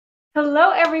Hello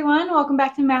everyone, welcome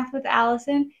back to Math with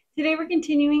Allison. Today we're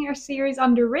continuing our series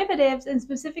on derivatives, and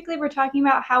specifically we're talking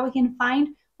about how we can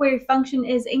find where your function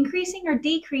is increasing or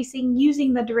decreasing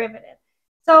using the derivative.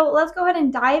 So let's go ahead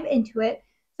and dive into it.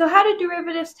 So how do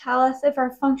derivatives tell us if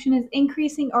our function is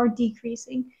increasing or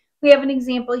decreasing? We have an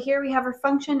example here. We have our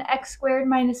function x squared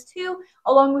minus 2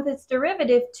 along with its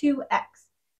derivative 2x.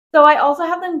 So I also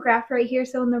have them graphed right here.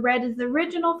 So in the red is the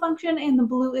original function and the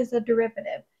blue is the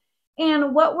derivative.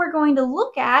 And what we're going to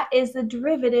look at is the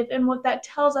derivative and what that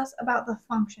tells us about the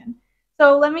function.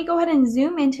 So let me go ahead and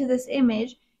zoom into this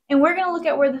image, and we're going to look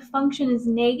at where the function is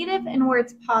negative and where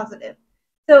it's positive.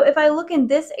 So if I look in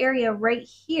this area right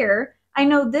here, I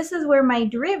know this is where my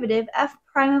derivative, f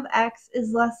prime of x,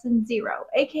 is less than 0,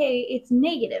 aka it's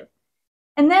negative.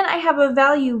 And then I have a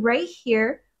value right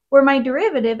here where my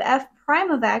derivative, f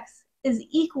prime of x, is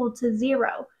equal to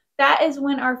 0. That is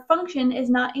when our function is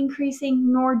not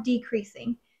increasing nor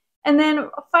decreasing. And then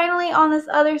finally on this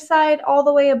other side, all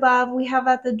the way above, we have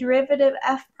that the derivative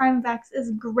f prime of x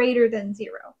is greater than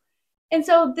 0. And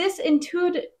so this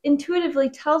intuitively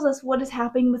tells us what is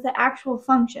happening with the actual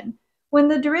function. When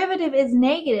the derivative is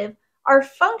negative, our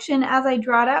function, as I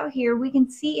draw it out here, we can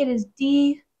see it is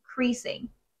decreasing.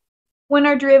 When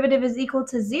our derivative is equal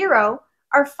to 0,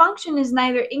 our function is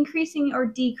neither increasing or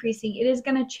decreasing. It is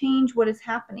going to change what is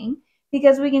happening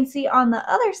because we can see on the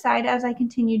other side, as I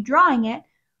continue drawing it,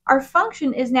 our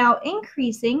function is now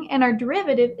increasing and our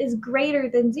derivative is greater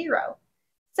than 0.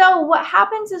 So what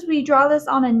happens is we draw this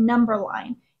on a number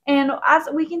line. And as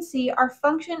we can see, our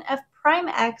function f prime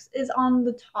x is on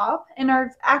the top and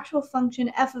our actual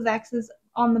function f of x is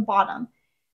on the bottom.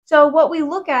 So what we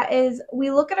look at is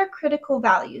we look at our critical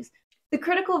values. The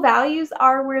critical values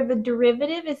are where the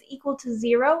derivative is equal to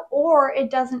 0 or it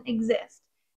doesn't exist.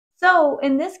 So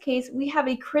in this case, we have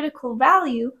a critical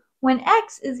value when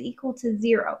x is equal to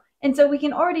 0. And so we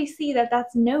can already see that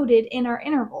that's noted in our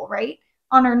interval, right,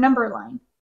 on our number line.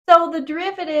 So the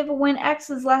derivative when x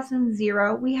is less than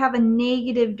 0, we have a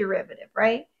negative derivative,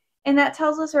 right? And that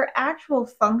tells us our actual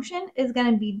function is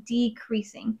going to be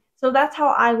decreasing. So that's how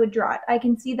I would draw it. I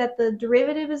can see that the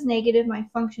derivative is negative, my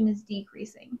function is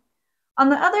decreasing. On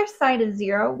the other side of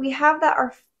 0, we have that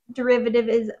our derivative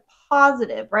is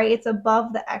positive, right? It's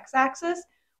above the x-axis,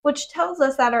 which tells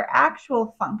us that our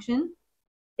actual function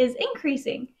is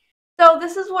increasing. So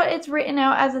this is what it's written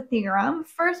out as a theorem.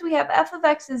 First, we have f of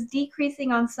x is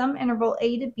decreasing on some interval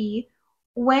a to b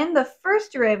when the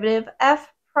first derivative,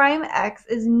 f prime x,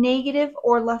 is negative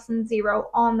or less than 0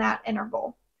 on that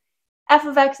interval. F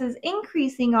of x is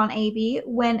increasing on AB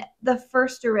when the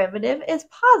first derivative is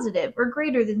positive or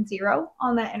greater than 0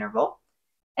 on that interval.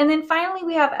 And then finally,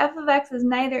 we have f of x is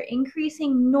neither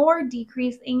increasing nor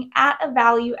decreasing at a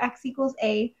value x equals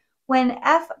a when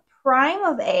f prime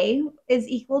of a is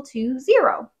equal to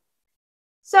 0.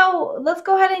 So let's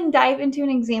go ahead and dive into an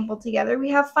example together. We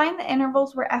have find the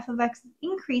intervals where f of x is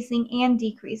increasing and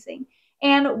decreasing.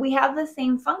 And we have the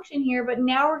same function here, but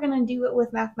now we're going to do it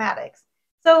with mathematics.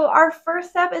 So our first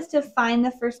step is to find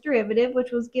the first derivative,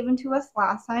 which was given to us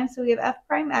last time. So we have f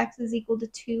prime x is equal to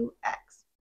 2x.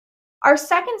 Our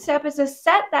second step is to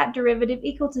set that derivative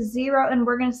equal to 0, and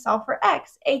we're going to solve for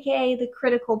x, aka the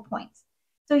critical points.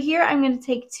 So here I'm going to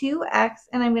take 2x,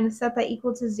 and I'm going to set that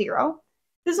equal to 0.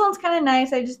 This one's kind of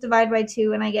nice. I just divide by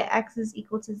 2, and I get x is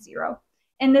equal to 0.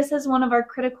 And this is one of our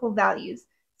critical values.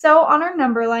 So on our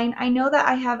number line, I know that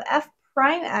I have f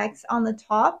prime x on the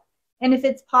top, and if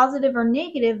it's positive or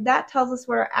negative, that tells us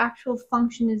what our actual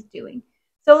function is doing.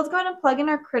 So let's go ahead and plug in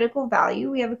our critical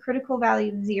value. We have a critical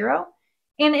value of 0.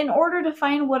 And in order to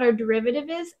find what our derivative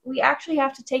is, we actually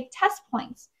have to take test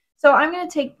points. So I'm going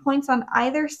to take points on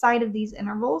either side of these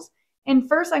intervals. And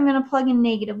first I'm going to plug in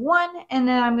 -1, and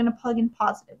then I'm going to plug in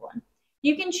 +1.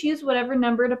 You can choose whatever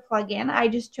number to plug in. I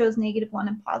just chose -1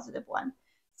 and +1.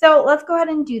 So let's go ahead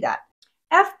and do that.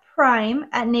 F prime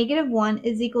at -1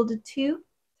 is equal to 2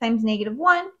 times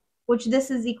 -1, which this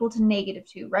is equal to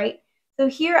 -2, right? So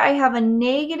here I have a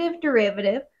negative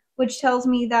derivative, which tells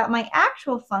me that my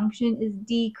actual function is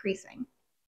decreasing.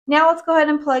 Now let's go ahead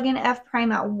and plug in f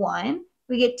prime at 1.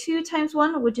 We get 2 times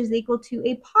 1, which is equal to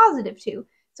a +2.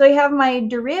 So I have my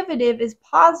derivative is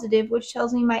positive, which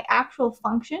tells me my actual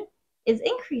function is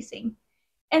increasing.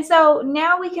 And so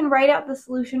now we can write out the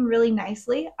solution really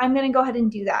nicely. I'm going to go ahead and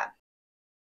do that.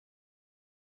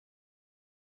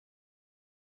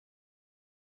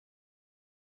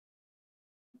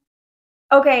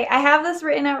 Okay, I have this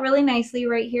written out really nicely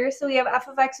right here. So we have f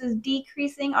of x is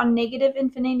decreasing on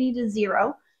 -infinity to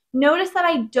 0. Notice that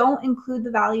I don't include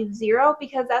the value of 0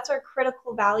 because that's our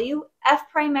critical value. F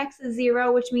prime x is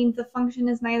 0, which means the function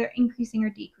is neither increasing or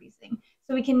decreasing.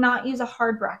 So we cannot use a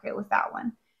hard bracket with that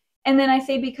one. And then I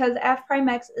say because f prime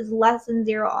x is less than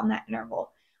 0 on that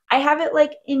interval. I have it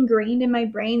like ingrained in my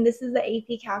brain. This is the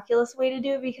AP calculus way to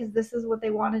do it because this is what they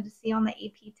wanted to see on the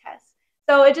AP test.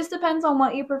 So it just depends on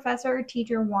what your professor or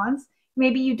teacher wants.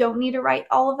 Maybe you don't need to write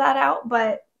all of that out,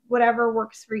 but whatever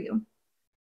works for you.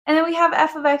 And then we have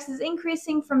f of x is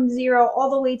increasing from 0 all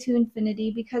the way to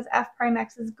infinity because f prime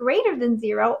x is greater than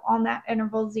 0 on that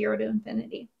interval 0 to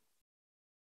infinity.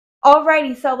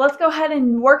 Alrighty, so let's go ahead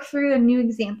and work through a new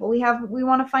example. We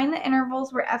want to find the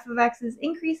intervals where f of x is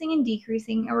increasing and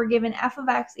decreasing, and we're given f of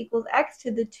x equals x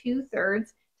to the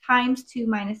 2/3 times 2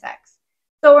 minus x.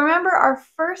 So remember, our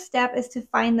first step is to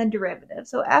find the derivative.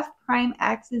 So f prime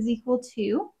x is equal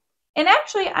to, and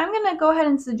actually I'm going to go ahead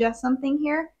and suggest something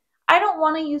here. I don't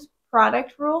want to use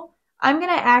product rule. I'm going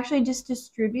to actually just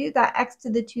distribute that x to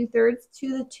the 2/3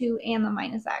 to the 2 and the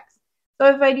minus x. So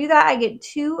if I do that, I get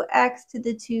 2x to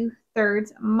the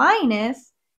 2/3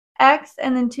 minus x,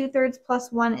 and then 2/3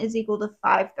 plus 1 is equal to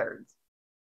 5/3.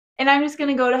 And I'm just going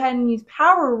to go ahead and use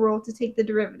power rule to take the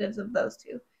derivatives of those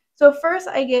two. So first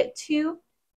I get 2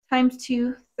 times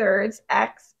 2/3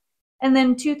 x, and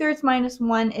then 2/3 minus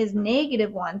 1 is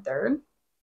negative 1/3,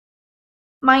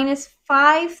 minus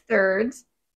 5/3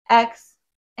 x,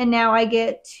 and now I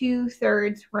get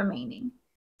 2/3 remaining.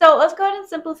 So let's go ahead and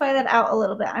simplify that out a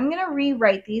little bit. I'm going to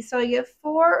rewrite these. So I get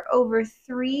 4 over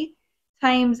 3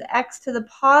 times x to the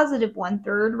positive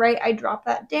 1/3, right? I drop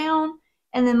that down,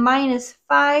 and then minus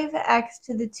 5x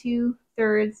to the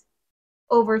 2/3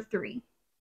 over 3.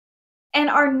 And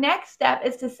our next step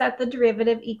is to set the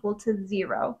derivative equal to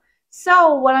 0.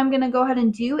 So what I'm going to go ahead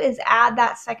and do is add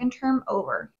that second term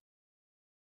over.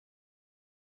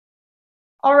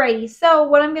 Alrighty, so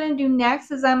what I'm going to do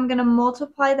next is I'm going to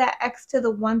multiply that x to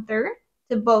the 1/3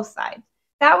 to both sides.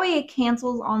 That way it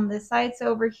cancels on this side. So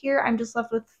over here, I'm just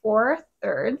left with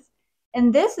 4/3.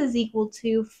 And this is equal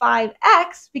to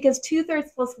 5x because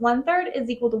 2/3 plus 1/3 is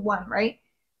equal to 1, right?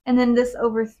 And then this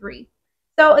over 3.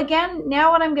 So again, now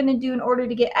what I'm going to do in order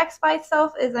to get x by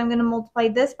itself is I'm going to multiply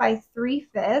this by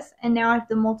 3/5. And now I have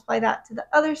to multiply that to the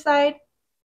other side.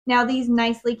 Now these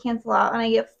nicely cancel out, and I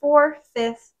get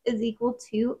 4/5 is equal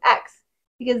to x,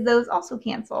 because those also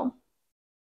cancel.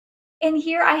 And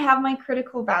here I have my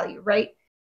critical value, right?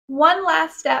 One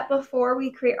last step before we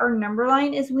create our number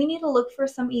line is we need to look for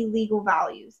some illegal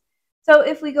values. So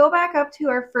if we go back up to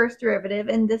our first derivative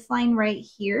in this line right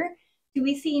here, do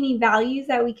we see any values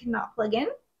that we cannot plug in?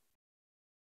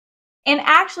 And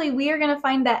actually, we are going to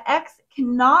find that x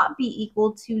cannot be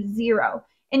equal to 0.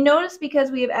 And notice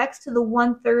because we have x to the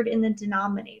 1/3 in the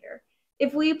denominator.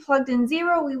 If we plugged in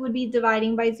 0, we would be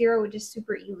dividing by 0, which is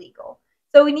super illegal.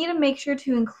 So we need to make sure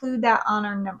to include that on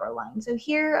our number line. So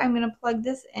here I'm going to plug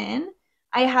this in.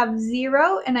 I have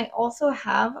 0, and I also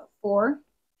have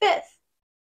 4/5.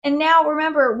 And now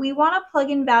remember, we want to plug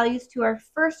in values to our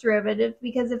first derivative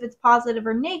because if it's positive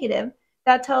or negative,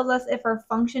 that tells us if our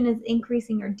function is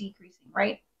increasing or decreasing,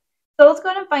 right? So let's go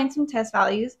ahead and find some test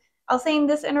values. I'll say in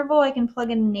this interval, I can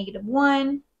plug in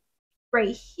 -1.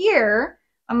 Right here,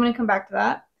 I'm going to come back to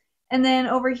that. And then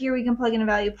over here, we can plug in a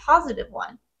value of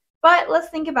 +1. But let's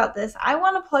think about this. I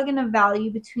want to plug in a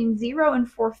value between 0 and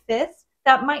 4/5.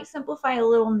 That might simplify a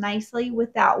little nicely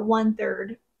with that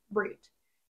 1/3 root.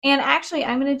 And actually,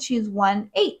 I'm going to choose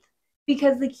 1/8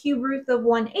 because the cube root of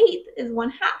 1/8 is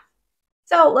 1/2.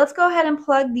 So let's go ahead and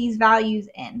plug these values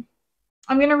in.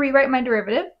 I'm going to rewrite my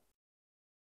derivative.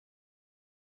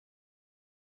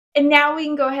 And now we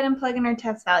can go ahead and plug in our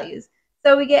test values.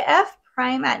 So we get f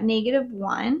prime at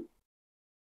 -1.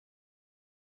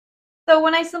 So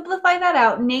when I simplify that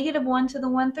out, -1 to the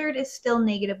 1/3 is still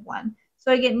 -1.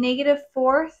 So I get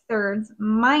 -4/3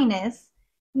 minus,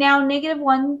 now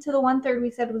 -1 to the 1/3 we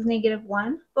said was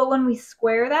 -1, but when we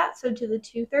square that, so to the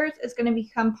 2/3, it's going to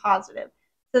become positive.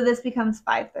 So this becomes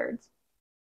 5/3.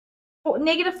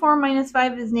 -4 minus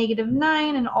 5 is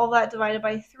 -9, and all that divided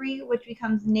by 3, which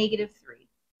becomes -3.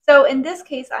 So in this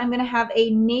case, I'm going to have a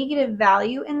negative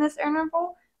value in this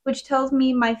interval, which tells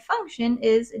me my function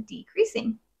is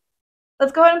decreasing.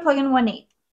 Let's go ahead and plug in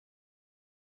 1/8.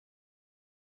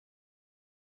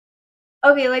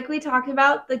 Okay, like we talked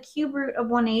about, the cube root of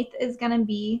 1/8 is going to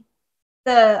be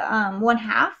the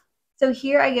 1/2. So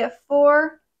here I get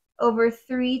 4 over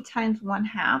 3 times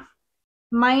 1/2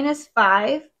 minus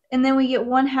 5. And then we get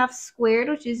 1/2 squared,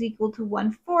 which is equal to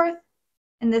 1/4.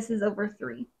 And this is over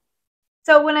 3.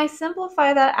 So when I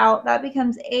simplify that out, that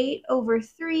becomes 8 over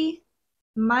 3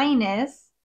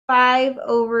 minus 5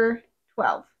 over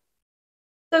 12.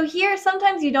 So here,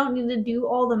 sometimes you don't need to do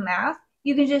all the math.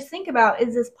 You can just think about,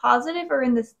 is this positive or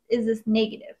is this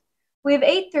negative? We have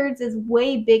 8/3 is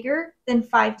way bigger than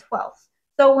 5/12.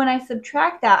 So when I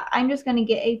subtract that, I'm just going to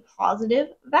get a positive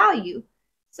value.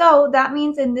 So that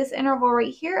means in this interval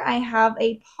right here, I have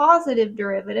a positive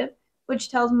derivative, which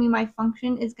tells me my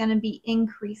function is going to be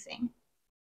increasing.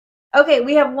 Okay,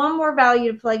 we have one more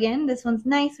value to plug in. This one's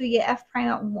nice. We get f prime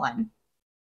at 1.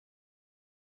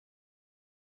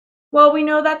 Well, we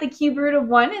know that the cube root of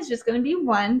 1 is just going to be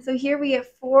 1. So here we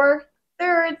get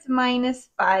 4/3 minus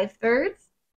 5/3.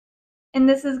 And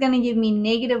this is going to give me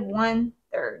negative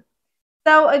 1/3.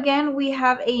 So again, we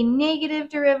have a negative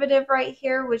derivative right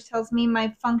here, which tells me my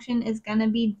function is going to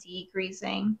be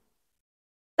decreasing.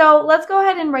 So let's go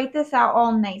ahead and write this out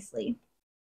all nicely.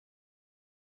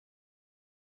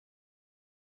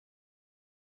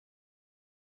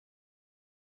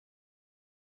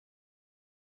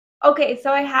 Okay,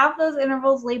 so I have those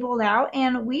intervals labeled out,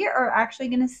 and we are actually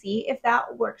going to see if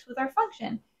that works with our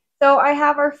function. So I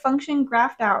have our function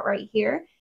graphed out right here.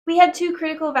 We had two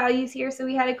critical values here, so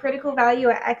we had a critical value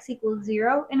at x equals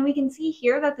 0, and we can see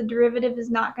here that the derivative is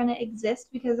not going to exist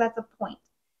because that's a point.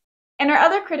 And our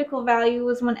other critical value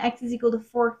was when x is equal to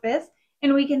 4/5,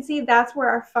 and we can see that's where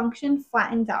our function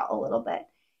flattens out a little bit.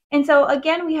 And so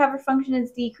again, we have our function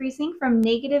is decreasing from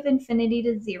negative infinity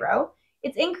to 0.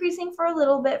 It's increasing for a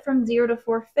little bit from 0 to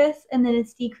 4/5, and then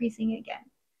it's decreasing again.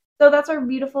 So that's our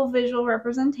beautiful visual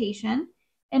representation.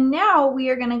 And now we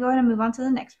are going to go ahead and move on to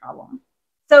the next problem.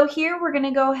 So here we're going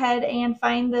to go ahead and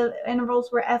find the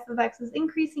intervals where f of x is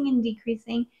increasing and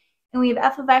decreasing. And we have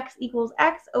f of x equals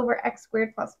x over x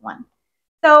squared plus 1.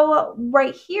 So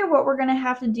right here, what we're going to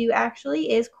have to do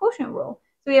actually is quotient rule.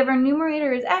 So we have our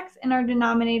numerator is x and our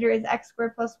denominator is x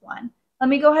squared plus 1. Let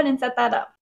me go ahead and set that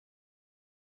up.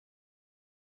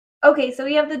 Okay, so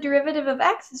we have the derivative of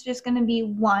x is just going to be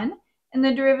 1, and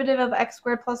the derivative of x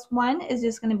squared plus 1 is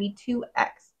just going to be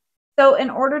 2x. So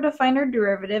in order to find our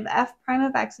derivative, f prime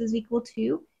of x is equal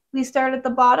to, we start at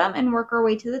the bottom and work our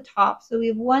way to the top. So we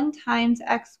have 1 times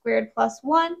x squared plus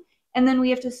 1, and then we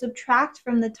have to subtract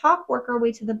from the top, work our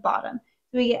way to the bottom.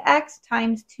 So we get x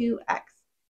times 2x.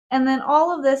 And then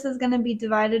all of this is going to be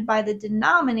divided by the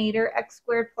denominator, x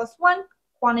squared plus 1,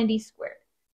 quantity squared.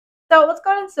 So let's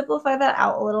go ahead and simplify that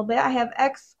out a little bit. I have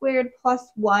x squared plus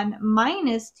 1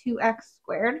 minus 2x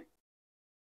squared.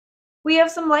 We have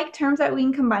some like terms that we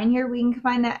can combine here. We can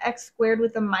combine that x squared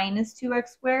with a minus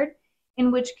 2x squared,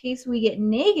 in which case we get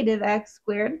negative x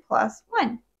squared plus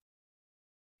 1.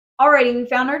 Alrighty, we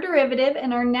found our derivative,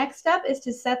 and our next step is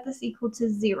to set this equal to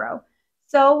 0.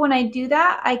 So when I do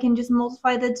that, I can just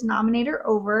multiply the denominator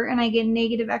over, and I get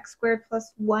negative x squared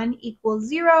plus 1 equals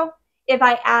 0. If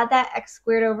I add that x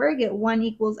squared over, I get 1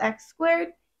 equals x squared.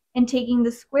 And taking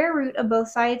the square root of both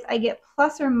sides, I get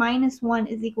plus or minus 1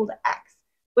 is equal to x,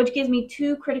 which gives me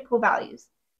two critical values.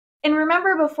 And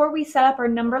remember, before we set up our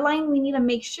number line, we need to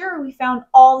make sure we found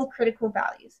all the critical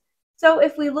values. So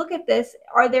if we look at this,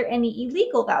 are there any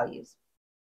illegal values?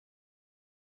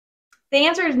 The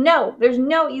answer is no. There's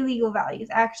no illegal values,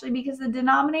 actually, because the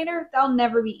denominator, they'll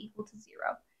never be equal to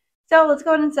 0. So let's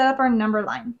go ahead and set up our number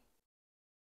line.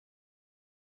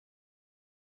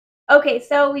 Okay,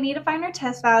 so we need to find our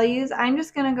test values. I'm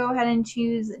just going to go ahead and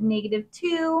choose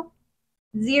 -2,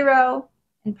 0,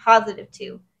 and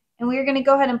 +2. And we're going to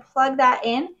go ahead and plug that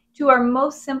in to our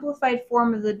most simplified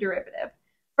form of the derivative.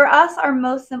 For us, our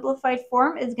most simplified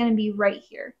form is going to be right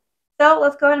here. So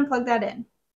let's go ahead and plug that in.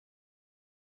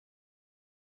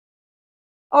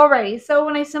 Alrighty, so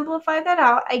when I simplify that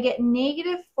out, I get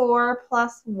 -4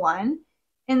 plus 1.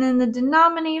 And then the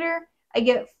denominator, I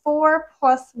get 4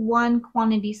 plus 1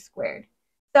 quantity squared.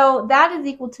 So that is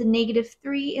equal to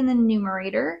 -3 in the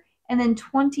numerator and then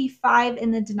 25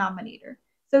 in the denominator.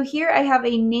 So here I have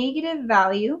a negative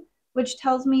value, which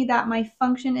tells me that my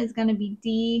function is going to be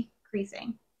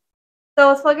decreasing. So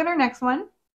let's plug in our next one.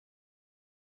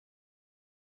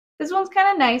 This one's kind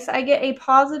of nice. I get a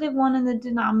 +1 in the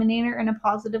denominator and a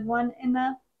 +1 in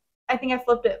the, I think I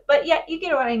flipped it, but yeah, you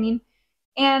get what I mean.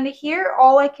 And here,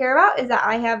 all I care about is that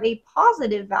I have a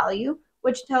positive value,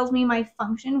 which tells me my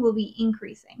function will be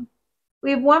increasing.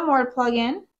 We have one more to plug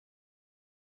in.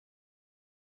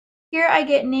 Here I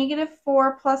get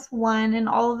 -4 plus 1, and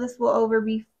all of this will over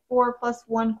be 4 plus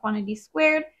 1 quantity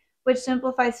squared, which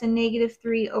simplifies to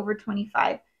 -3 over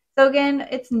 25. So again,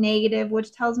 it's negative,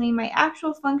 which tells me my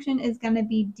actual function is going to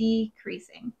be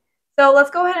decreasing. So let's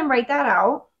go ahead and write that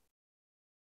out.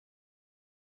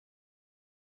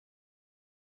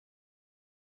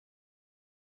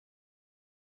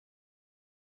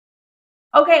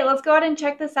 Okay, let's go ahead and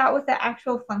check this out with the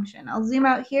actual function. I'll zoom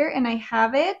out here and I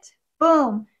have it.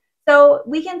 Boom. So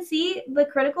we can see the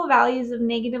critical values of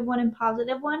 -1 and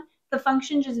 +1. the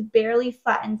function just barely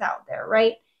flattens out there,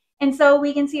 right? And so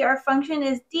we can see our function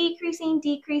is decreasing,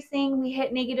 decreasing. We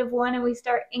hit -1 and we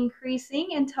start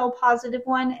increasing until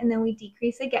 +1, and then we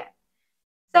decrease again.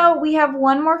 So we have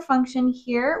one more function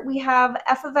here. We have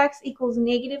f of x equals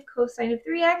negative cosine of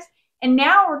 3x. And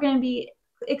now we're going to be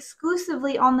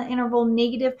exclusively on the interval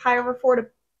 -pi/4 to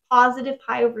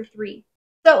 +pi/3.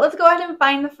 So let's go ahead and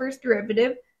find the first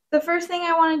derivative. The first thing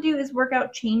I want to do is work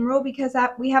out chain rule, because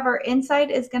we have our inside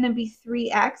is going to be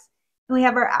 3x and we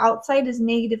have our outside is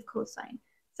negative cosine.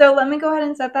 So let me go ahead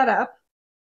and set that up.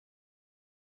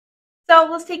 So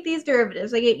let's take these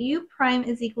derivatives. I get u prime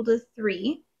is equal to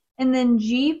 3. And then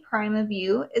g prime of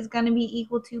u is going to be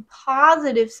equal to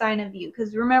positive sine of u,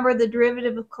 because remember the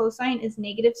derivative of cosine is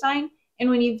negative sine, and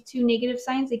when you have two negative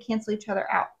signs, they cancel each other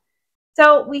out.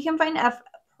 So we can find f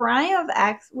prime of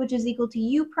x, which is equal to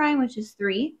u prime, which is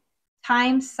 3,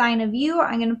 times sine of u.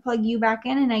 I'm going to plug u back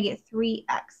in, and I get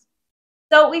 3x.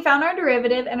 So we found our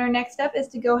derivative, and our next step is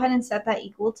to go ahead and set that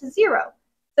equal to 0.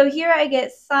 So here I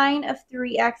get sine of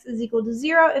 3x is equal to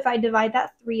 0 if I divide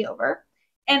that 3 over.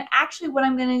 And actually what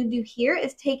I'm going to do here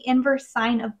is take inverse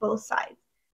sine of both sides.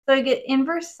 So I get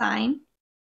inverse sine.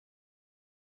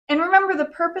 And remember, the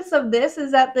purpose of this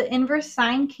is that the inverse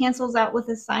sine cancels out with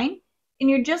a sine, and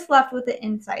you're just left with the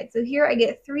inside. So here I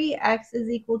get 3x is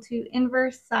equal to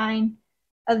inverse sine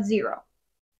of 0.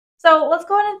 So let's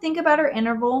go ahead and think about our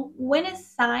interval. When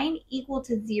is sine equal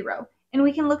to 0? And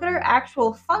we can look at our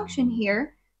actual function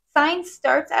here. Sine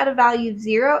starts at a value of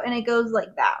 0 and it goes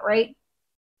like that, right?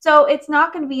 So it's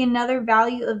not going to be another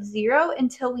value of 0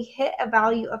 until we hit a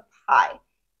value of pi.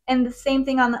 And the same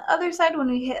thing on the other side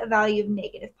when we hit a value of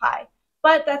negative pi.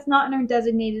 But that's not in our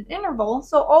designated interval,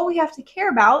 so all we have to care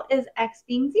about is x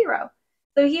being 0.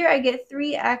 So here I get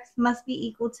 3x must be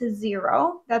equal to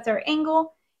 0. That's our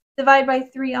angle. Divide by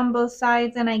 3 on both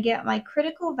sides, and I get my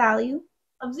critical value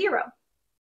of 0.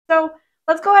 So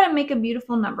let's go ahead and make a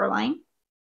beautiful number line.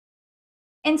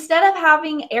 Instead of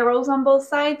having arrows on both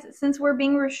sides, since we're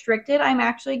being restricted, I'm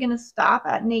actually going to stop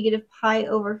at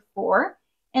 -pi/4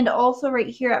 and also right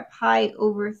here at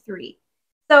pi/3.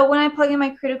 So when I plug in my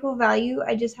critical value,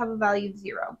 I just have a value of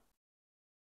 0.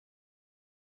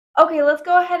 Okay, let's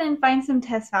go ahead and find some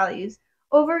test values.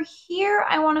 Over here,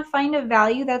 I want to find a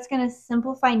value that's going to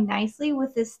simplify nicely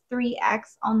with this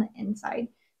 3x on the inside.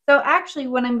 So actually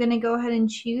what I'm going to go ahead and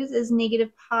choose is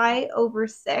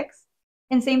 -pi/6.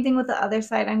 And same thing with the other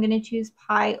side, I'm going to choose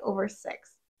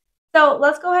pi/6. So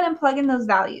let's go ahead and plug in those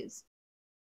values.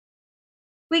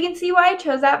 We can see why I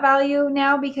chose that value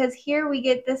now, because here we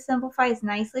get this simplifies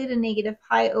nicely to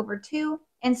 -pi/2,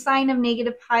 and sine of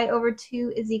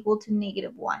 -pi/2 is equal to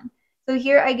 -1. So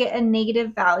here I get a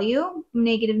negative value,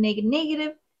 negative, negative,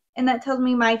 negative, and that tells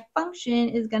me my function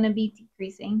is going to be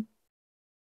decreasing.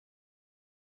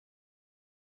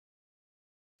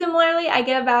 Similarly, I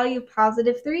get a value of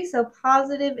 +3, so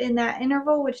positive in that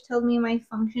interval, which tells me my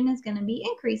function is going to be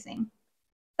increasing.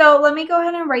 So let me go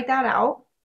ahead and write that out.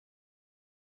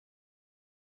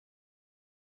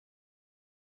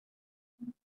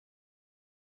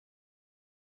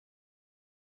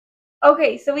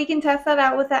 Okay, so we can test that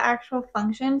out with the actual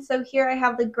function. So here I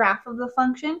have the graph of the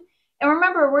function. And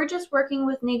remember, we're just working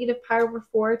with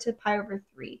 -pi/4 to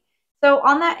pi/3. So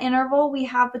on that interval we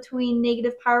have between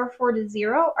 -pi/4 to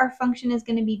 0, our function is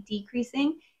going to be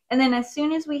decreasing. And then as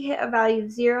soon as we hit a value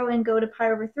of 0 and go to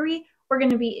pi/3, we're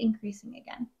going to be increasing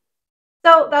again.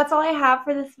 So that's all I have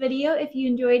for this video. If you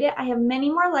enjoyed it, I have many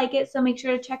more like it, so make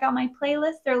sure to check out my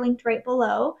playlist. They're linked right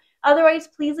below. Otherwise,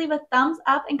 please leave a thumbs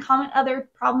up and comment other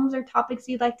problems or topics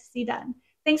you'd like to see done.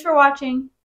 Thanks for watching.